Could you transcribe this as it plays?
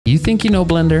You think you know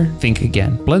Blender? Think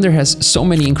again. Blender has so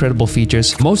many incredible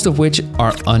features, most of which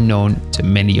are unknown to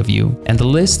many of you. And the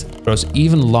list grows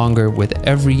even longer with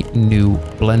every new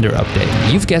Blender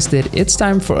update. You've guessed it, it's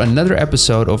time for another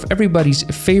episode of everybody's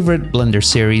favorite Blender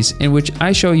series, in which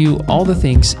I show you all the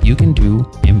things you can do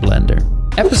in Blender.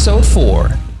 Episode 4.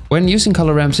 When using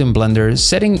color ramps in Blender,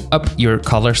 setting up your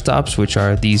color stops, which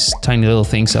are these tiny little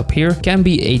things up here, can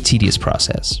be a tedious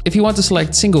process. If you want to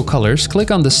select single colors,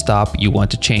 click on the stop you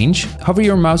want to change, hover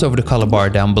your mouse over the color bar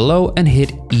down below and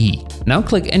hit E. Now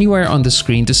click anywhere on the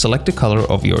screen to select the color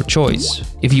of your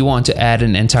choice. If you want to add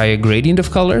an entire gradient of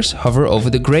colors, hover over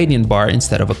the gradient bar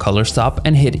instead of a color stop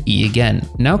and hit E again.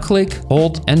 Now click,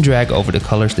 hold and drag over the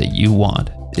colors that you want.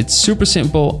 It's super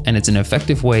simple and it's an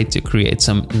effective way to create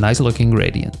some nice looking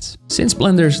gradients. Since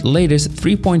Blender's latest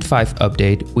 3.5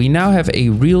 update, we now have a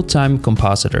real-time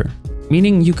compositor,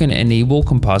 meaning you can enable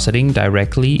compositing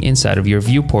directly inside of your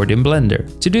viewport in Blender.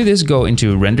 To do this, go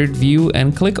into Rendered View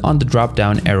and click on the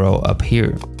drop-down arrow up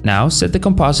here. Now set the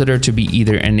compositor to be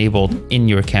either enabled in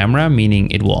your camera, meaning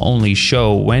it will only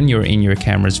show when you're in your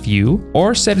camera's view,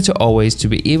 or set it to always to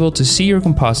be able to see your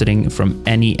compositing from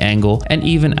any angle and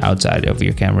even outside of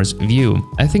your camera's view.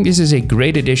 I think this is a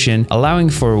great addition,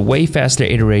 allowing for way faster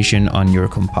iteration on your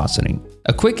compositing.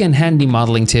 A quick and handy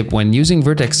modeling tip when using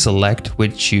Vertex Select,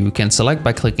 which you can select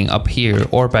by clicking up here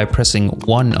or by pressing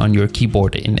 1 on your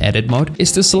keyboard in edit mode,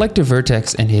 is to select the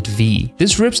vertex and hit V.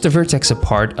 This rips the vertex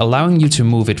apart, allowing you to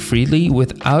move it freely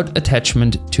without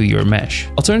attachment to your mesh.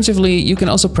 Alternatively, you can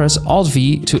also press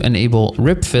Alt-V to enable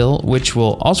Rip Fill, which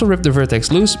will also rip the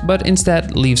vertex loose, but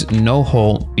instead leaves no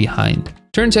hole behind.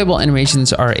 Turntable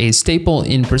animations are a staple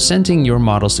in presenting your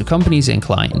models to companies and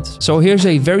clients. So here's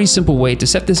a very simple way to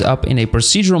set this up in a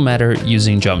procedural manner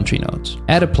using geometry nodes.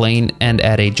 Add a plane and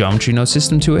add a geometry node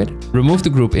system to it. Remove the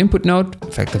group input node,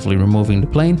 effectively removing the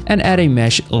plane, and add a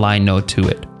mesh line node to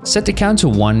it. Set the count to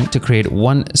 1 to create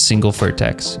one single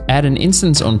vertex. Add an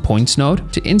instance on points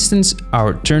node to instance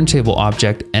our turntable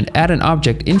object, and add an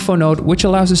object info node, which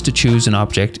allows us to choose an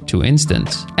object to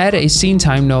instance. Add a scene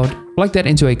time node. Plug that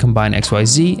into a combine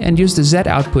XYZ and use the Z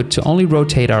output to only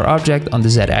rotate our object on the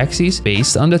Z axis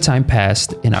based on the time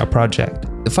passed in our project.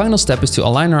 The final step is to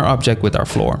align our object with our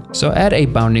floor. So add a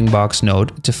bounding box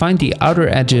node to find the outer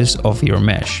edges of your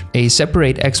mesh, a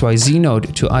separate XYZ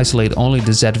node to isolate only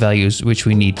the Z values which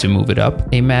we need to move it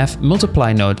up, a math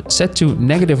multiply node set to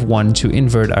 -1 to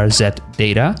invert our Z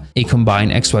data, a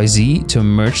combine XYZ to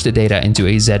merge the data into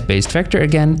a Z-based vector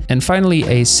again, and finally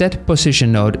a set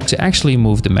position node to actually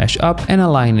move the mesh up and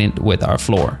align it with our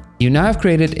floor. You now have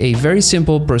created a very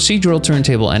simple procedural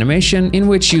turntable animation in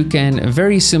which you can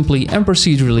very simply and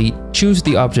procedurally choose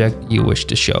the object you wish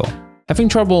to show. Having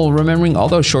trouble remembering all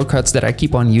those shortcuts that I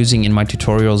keep on using in my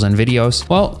tutorials and videos?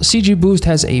 Well, CG Boost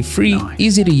has a free,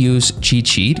 easy to use cheat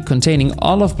sheet containing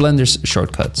all of Blender's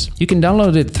shortcuts. You can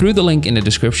download it through the link in the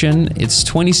description. It's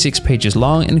 26 pages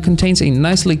long and contains a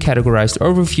nicely categorized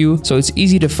overview, so it's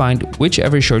easy to find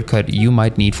whichever shortcut you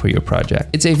might need for your project.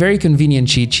 It's a very convenient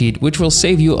cheat sheet which will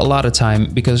save you a lot of time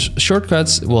because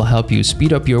shortcuts will help you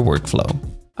speed up your workflow.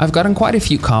 I've gotten quite a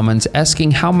few comments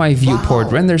asking how my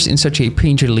viewport renders in such a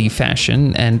painterly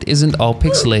fashion and isn't all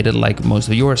pixelated like most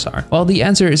of yours are. Well, the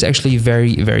answer is actually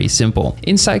very simple.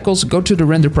 In Cycles, go to the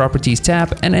Render Properties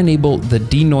tab and enable the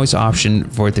denoise option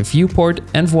for the viewport,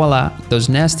 and voila, those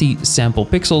nasty sample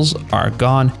pixels are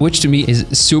gone, which to me is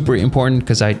super important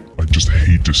because I just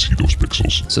hate to see those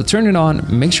pixels. So turn it on,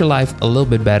 makes your life a little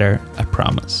bit better, I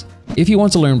promise. If you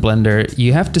want to learn Blender,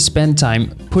 you have to spend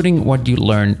time putting what you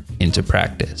learn into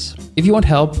practice. If you want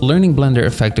help learning Blender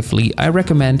effectively, I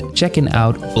recommend checking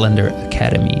out Blender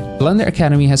Academy. Blender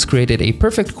Academy has created a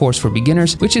perfect course for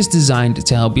beginners, which is designed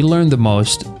to help you learn the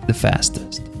most, the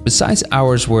fastest. Besides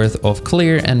hours worth of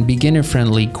clear and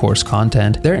beginner-friendly course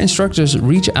content, their instructors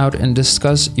reach out and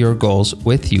discuss your goals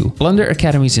with you. Blender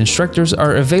Academy's instructors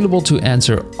are available to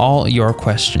answer all your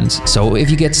questions. So if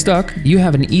you get stuck, you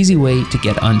have an easy way to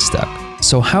get unstuck.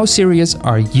 So how serious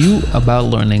are you about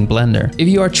learning Blender? If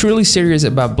you are truly serious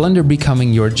about Blender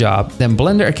becoming your job, then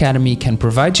Blender Academy can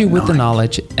provide you with the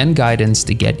knowledge and guidance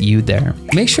to get you there.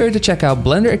 Make sure to check out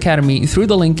Blender Academy through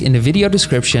the link in the video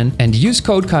description and use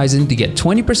code Kaizen to get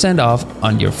 20% off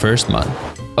on your first month.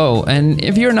 Oh, and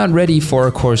if you're not ready for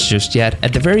a course just yet,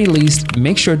 at the very least,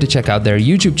 make sure to check out their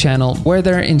YouTube channel, where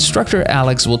their instructor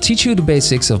Alex will teach you the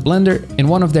basics of Blender in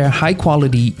one of their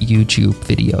high-quality YouTube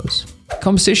videos.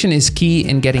 Composition is key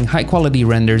in getting high quality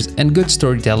renders and good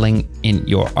storytelling in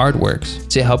your artworks.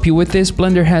 To help you with this,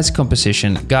 Blender has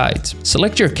composition guides.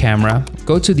 Select your camera,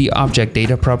 go to the object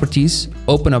data properties,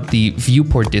 open up the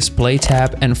viewport display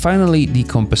tab, and finally the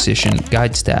composition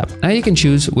guides tab. Now you can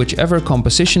choose whichever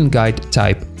composition guide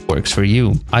type works for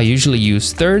you. I usually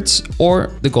use thirds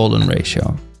or the golden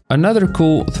ratio. Another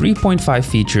cool 3.5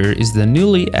 feature is the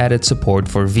newly added support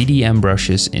for VDM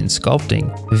brushes in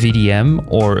sculpting. VDM,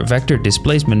 or Vector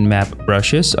Displacement Map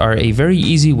brushes, are a very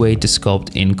easy way to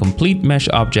sculpt in complete mesh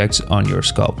objects on your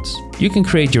sculpts. You can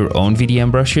create your own VDM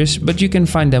brushes, but you can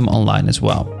find them online as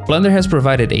well. Blender has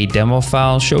provided a demo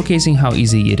file showcasing how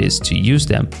easy it is to use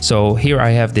them. So here I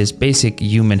have this basic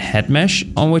human head mesh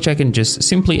on which I can just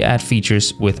simply add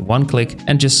features with one click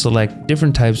and just select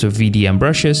different types of VDM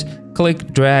brushes,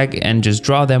 click, drag, and just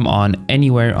draw them on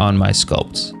anywhere on my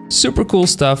sculpts. Super cool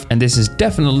stuff, and this is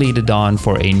definitely the dawn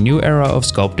for a new era of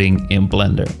sculpting in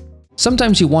Blender.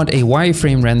 Sometimes you want a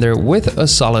wireframe render with a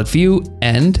solid view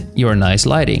and your nice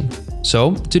lighting.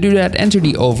 So to do that, enter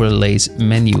the overlays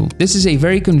menu. This is a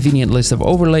very convenient list of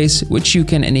overlays which you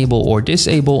can enable or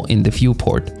disable in the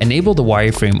viewport. Enable the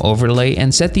wireframe overlay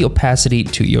and set the opacity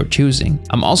to your choosing.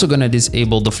 I'm also going to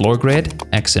disable the floor grid,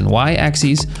 X and Y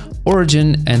axes,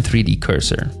 origin, and 3D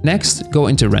cursor. Next, go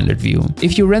into rendered view.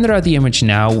 If you render out the image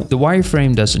now, the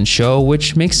wireframe doesn't show,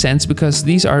 which makes sense because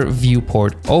these are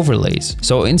viewport overlays.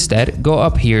 So instead, go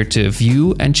up here to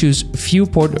view and choose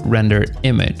viewport render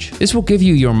image. This will give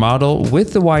you your model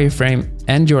with the wireframe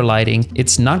and your lighting.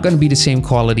 It's not going to be the same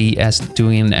quality as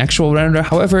doing an actual render.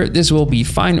 However, this will be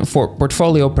fine for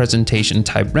portfolio presentation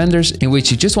type renders in which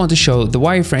you just want to show the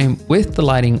wireframe with the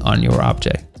lighting on your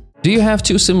object. Do you have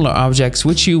two similar objects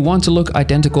which you want to look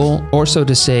identical, or so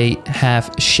to say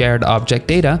have shared object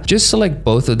data? Just select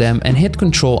both of them and hit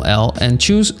Ctrl L and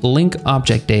choose Link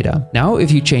Object Data. Now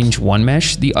if you change one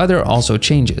mesh, the other also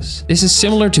changes. This is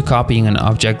similar to copying an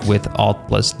object with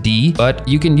Alt+D, but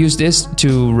you can use this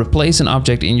to replace an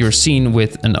object in your scene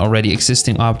with an already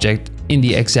existing object in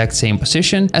the exact same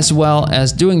position, as well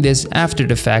as doing this after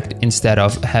the fact instead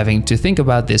of having to think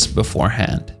about this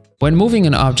beforehand. When moving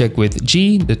an object with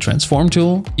G, the transform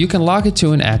tool, you can lock it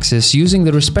to an axis using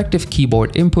the respective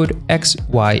keyboard input X,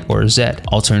 Y, or Z.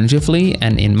 Alternatively,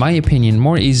 and in my opinion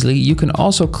more easily, you can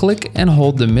also click and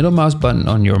hold the middle mouse button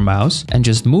on your mouse and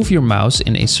just move your mouse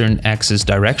in a certain axis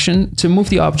direction to move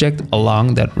the object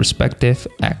along that respective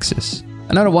axis.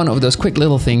 Another one of those quick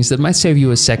little things that might save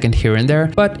you a second here and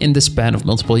there, but in the span of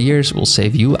multiple years will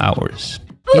save you hours.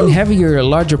 In heavier,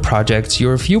 larger projects,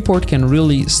 your viewport can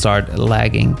really start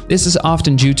lagging. This is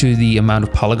often due to the amount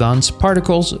of polygons,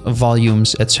 particles,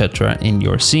 volumes, etc. in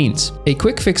your scenes. A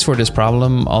quick fix for this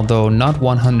problem, although not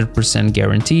 100%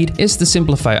 guaranteed, is the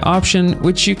Simplify option,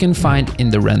 which you can find in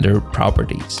the render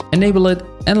properties. Enable it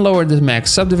and lower the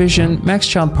max subdivision, max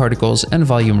child particles, and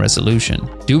volume resolution.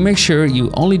 Do make sure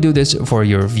you only do this for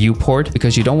your viewport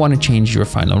because you don't want to change your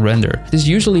final render. This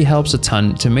usually helps a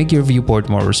ton to make your viewport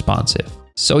more responsive.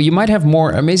 So you might have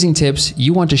more amazing tips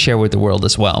you want to share with the world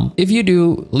as well. If you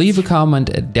do, leave a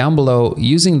comment down below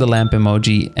using the lamp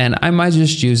emoji, and I might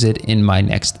just use it in my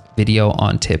next video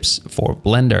on tips for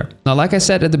Blender. Now, like I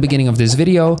said at the beginning of this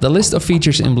video, the list of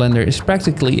features in Blender is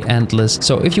practically endless.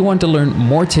 So if you want to learn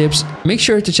more tips, make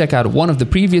sure to check out one of the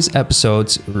previous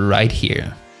episodes right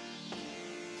here.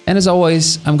 And as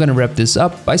always, I'm going to wrap this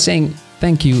up by saying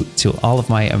thank you to all of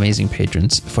my amazing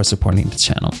patrons for supporting the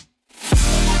channel.